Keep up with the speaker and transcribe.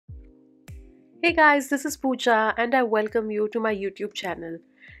Hey guys, this is Pooja and I welcome you to my YouTube channel.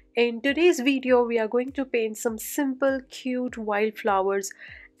 In today's video, we are going to paint some simple, cute wildflowers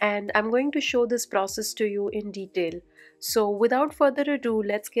and I'm going to show this process to you in detail. So without further ado,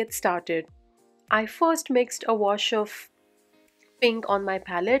 let's get started. I first mixed a wash of pink on my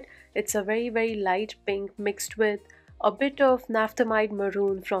palette. It's a very light pink mixed with a bit of Naphthamide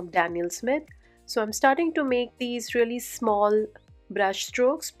Maroon from Daniel Smith. So I'm starting to make these really small brush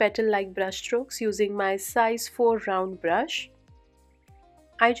strokes, petal-like brush strokes using my size 4 round brush.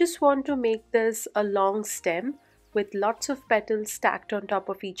 I just want to make this a long stem with lots of petals stacked on top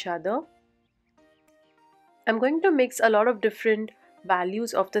of each other. I'm going to mix a lot of different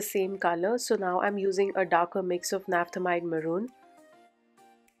values of the same color. So now I'm using a darker mix of Naphthamide Maroon.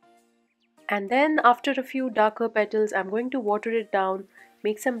 And then after a few darker petals, I'm going to water it down,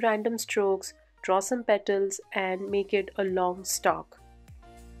 make some random strokes, draw some petals and make it a long stalk.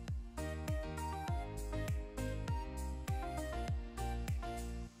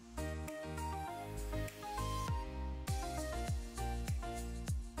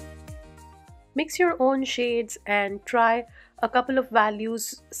 Mix your own shades and try a couple of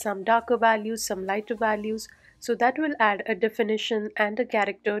values, some darker values, some lighter values, so that will add a definition and a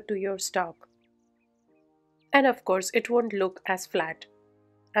character to your stalk. And of course, it won't look as flat.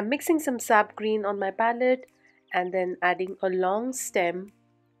 I'm mixing some sap green on my palette and then adding a long stem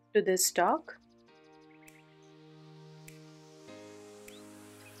to this stalk.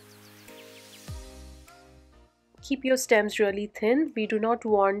 Keep your stems really thin. We do not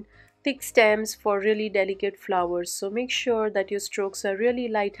want thick stems for really delicate flowers, so make sure that your strokes are really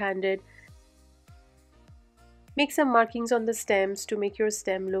light-handed. Make some markings on the stems to make your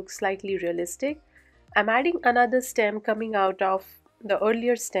stem look slightly realistic. I'm adding another stem coming out of the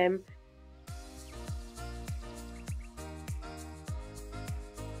earlier stem.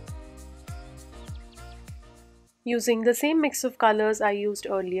 Using the same mix of colors I used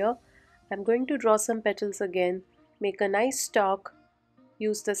earlier, I'm going to draw some petals again, make a nice stalk,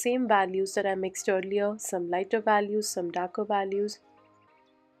 use the same values that I mixed earlier, some lighter values, some darker values,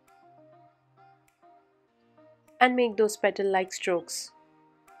 and make those petal-like strokes.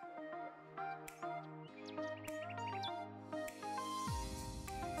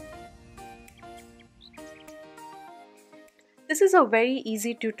 This is a very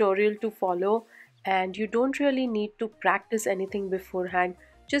easy tutorial to follow and you don't really need to practice anything beforehand.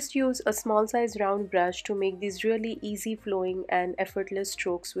 Just use a small size round brush to make these really easy flowing and effortless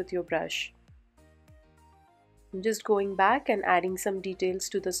strokes with your brush. I'm just going back and adding some details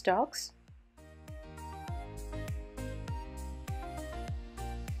to the stalks.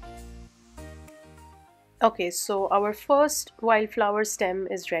 Okay, so our first wildflower stem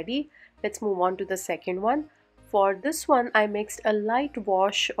is ready. Let's move on to the second one. For this one, I mixed a light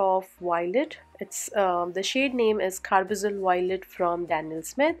wash of violet. The shade name is Carbazole Violet from Daniel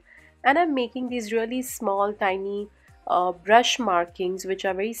Smith, and I'm making these really small, tiny brush markings which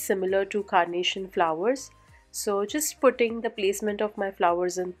are very similar to carnation flowers. So just putting the placement of my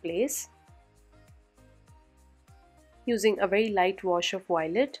flowers in place using a very light wash of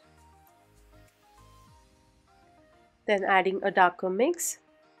violet. Then adding a darker mix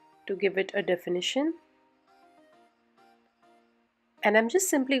to give it a definition. And I'm just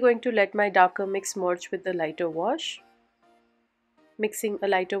simply going to let my darker mix merge with the lighter wash. Mixing a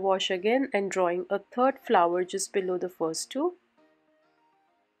lighter wash again and drawing a third flower just below the first two.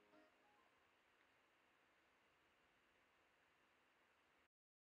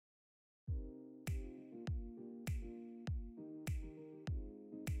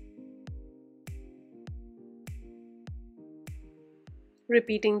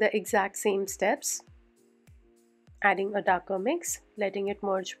 Repeating the exact same steps. Adding a darker mix, letting it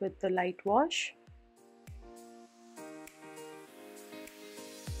merge with the light wash.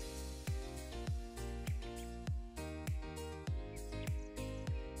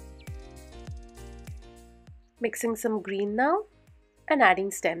 Mixing some green now and adding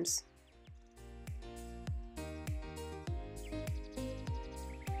stems.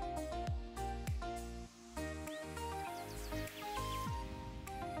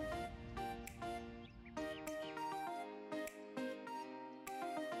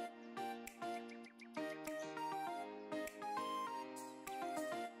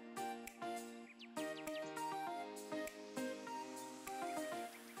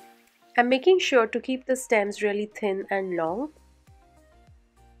 I'm making sure to keep the stems really thin and long.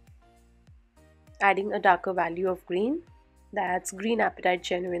 Adding a darker value of green. That's Green Apatite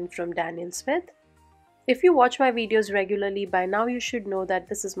Genuine from Daniel Smith. If you watch my videos regularly, by now you should know that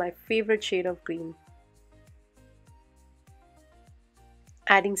this is my favorite shade of green.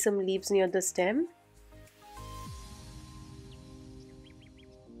 adding some leaves near the stem.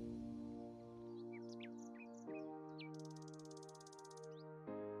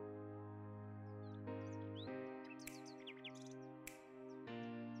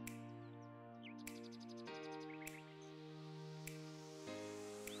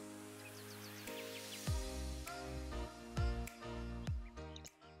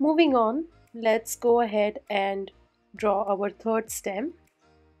 Moving on, let's go ahead and draw our third stem.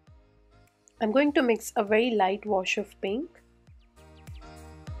 I'm going to mix a very light wash of pink.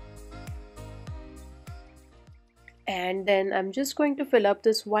 And then I'm just going to fill up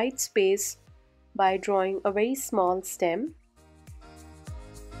this white space by drawing a very small stem.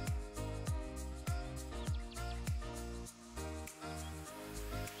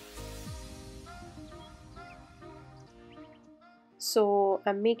 So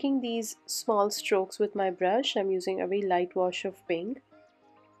I'm making these small strokes with my brush. I'm using a very light wash of pink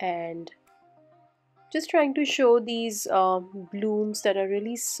and just trying to show these blooms that are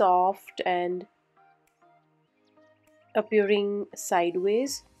really soft and appearing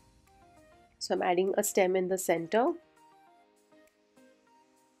sideways. So I'm adding a stem in the center,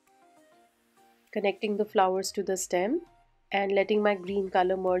 connecting the flowers to the stem and letting my green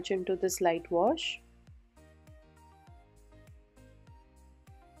color merge into this light wash.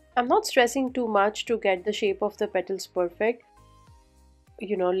 I'm not stressing too much to get the shape of the petals perfect.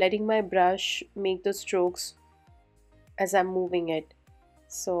 Letting my brush make the strokes as I'm moving it.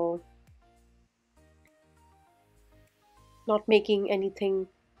 So not making anything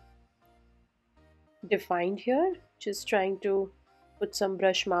defined here, just trying to put some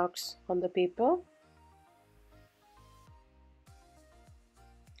brush marks on the paper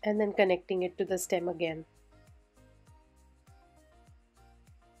and then connecting it to the stem again.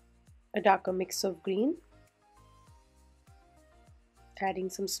 A darker mix of green, adding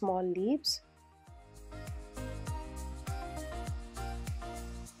some small leaves.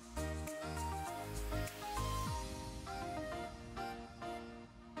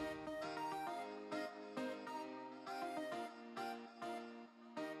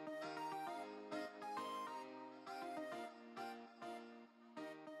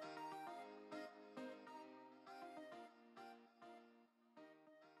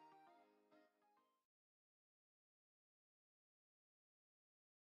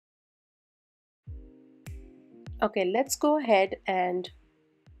 Okay, let's go ahead and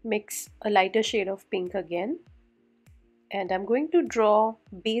mix a lighter shade of pink again. And I'm going to draw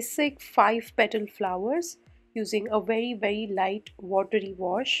basic 5-petal flowers using a very light watery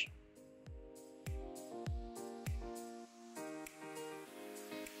wash.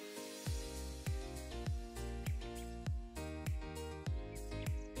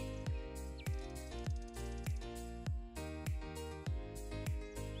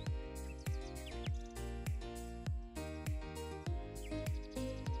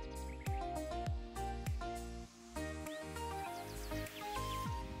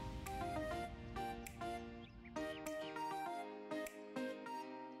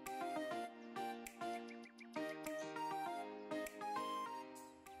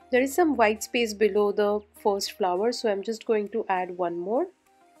 There is some white space below the first flower, so I'm just going to add one more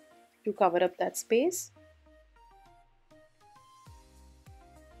to cover up that space.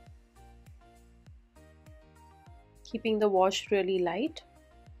 Keeping the wash really light.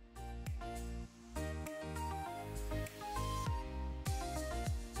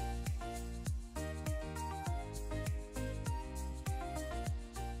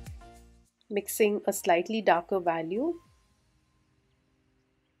 Mixing a slightly darker value.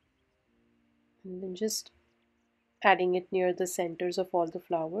 And then just adding it near the centers of all the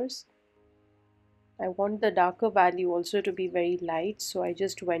flowers. I want the darker value also to be very light, so I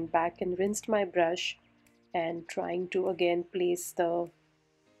just went back and rinsed my brush and trying to again place the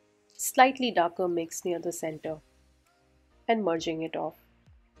slightly darker mix near the center and merging it off.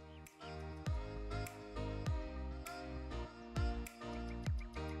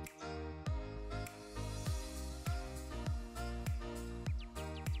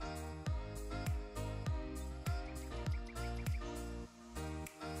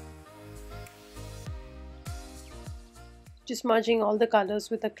 Just merging all the colors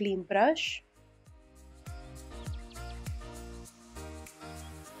with a clean brush.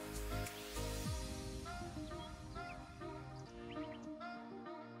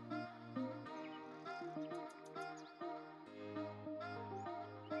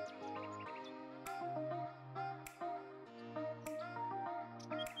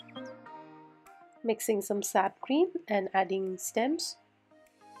 Mixing some sap green and adding stems.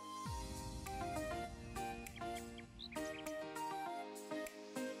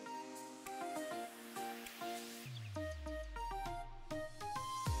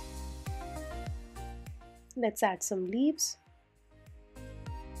 Let's add some leaves.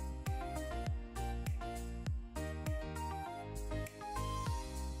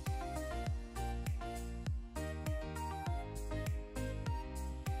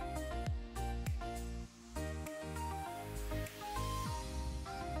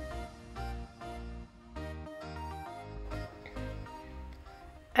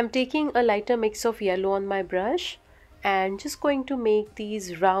 I'm taking a lighter mix of yellow on my brush and just going to make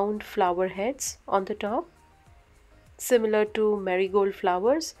these round flower heads on the top, similar to marigold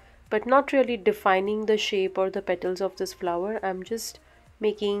flowers, but not really defining the shape or the petals of this flower. I'm just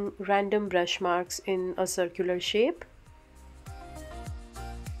making random brush marks in a circular shape.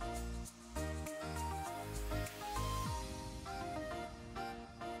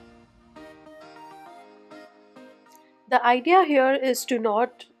 The idea here is to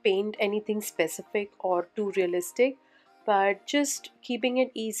not paint anything specific or too realistic, but just keeping it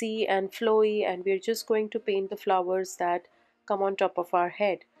easy and flowy, and we're just going to paint the flowers that come on top of our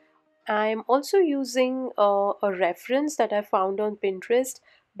head. I'm also using a reference that I found on Pinterest,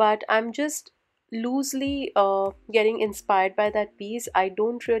 but I'm just loosely getting inspired by that piece. I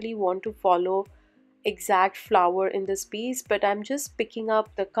don't really want to follow exact flower in this piece, but I'm just picking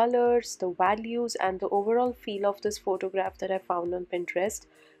up the colors, the values, and the overall feel of this photograph that I found on Pinterest.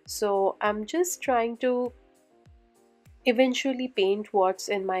 So I'm just trying to eventually paint what's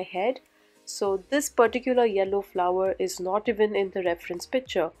in my head. So this particular yellow flower is not even in the reference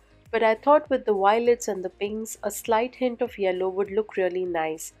picture, but I thought with the violets and the pinks, a slight hint of yellow would look really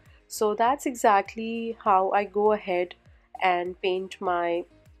nice. So that's exactly how I go ahead and paint my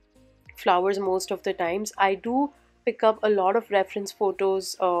flowers most of the times. I do pick up a lot of reference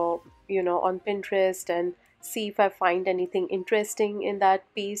photos, on Pinterest, and see if I find anything interesting in that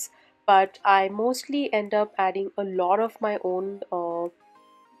piece. But I mostly end up adding a lot of my own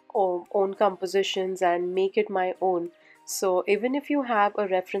compositions and make it my own. So even if you have a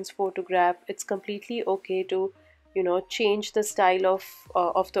reference photograph, it's completely okay to change the style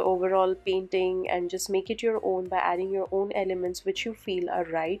of the overall painting and just make it your own by adding your own elements which you feel are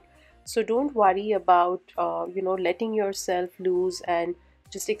right. So don't worry about letting yourself loose and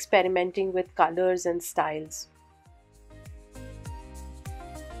just experimenting with colors and styles.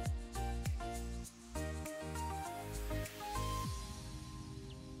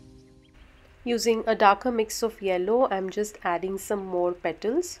 Using a darker mix of yellow, I'm just adding some more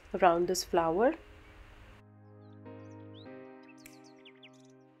petals around this flower.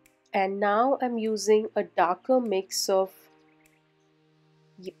 And now I'm using a darker mix of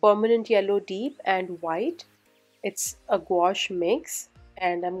permanent yellow deep and white. It's a gouache mix,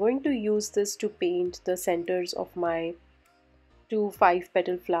 and I'm going to use this to paint the centers of my two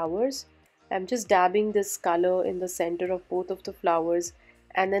 5-petal flowers. I'm just dabbing this color in the center of both of the flowers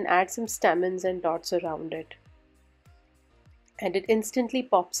and then add some stamens and dots around it. And it instantly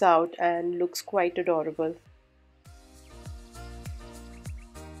pops out and looks quite adorable.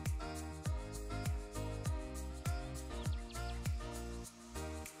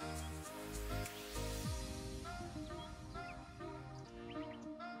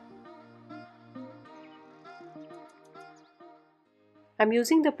 I'm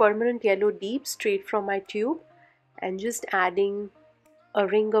using the permanent yellow deep straight from my tube and just adding a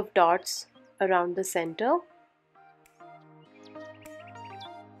ring of dots around the center.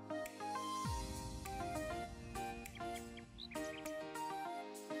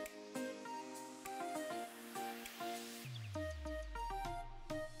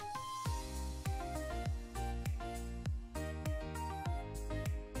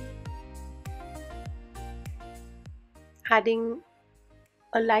 Adding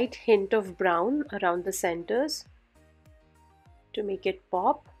a light hint of brown around the centers to make it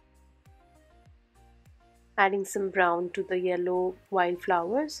pop. Adding some brown to the yellow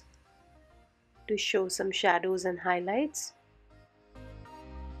wildflowers to show some shadows and highlights.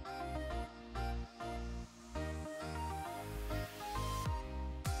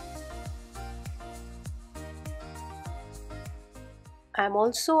 I'm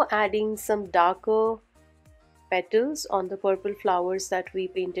also adding some darker petals on the purple flowers that we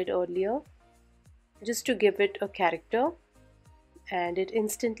painted earlier, just to give it a character, and it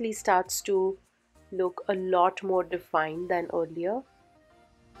instantly starts to look a lot more defined than earlier.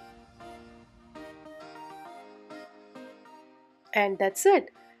 And that's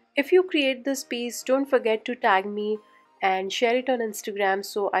it. If you create this piece, don't forget to tag me and share it on Instagram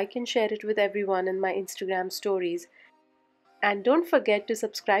so I can share it with everyone in my Instagram stories. And don't forget to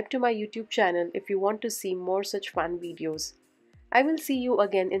subscribe to my YouTube channel if you want to see more such fun videos. I will see you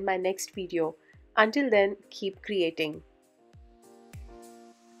again in my next video. Until then, keep creating.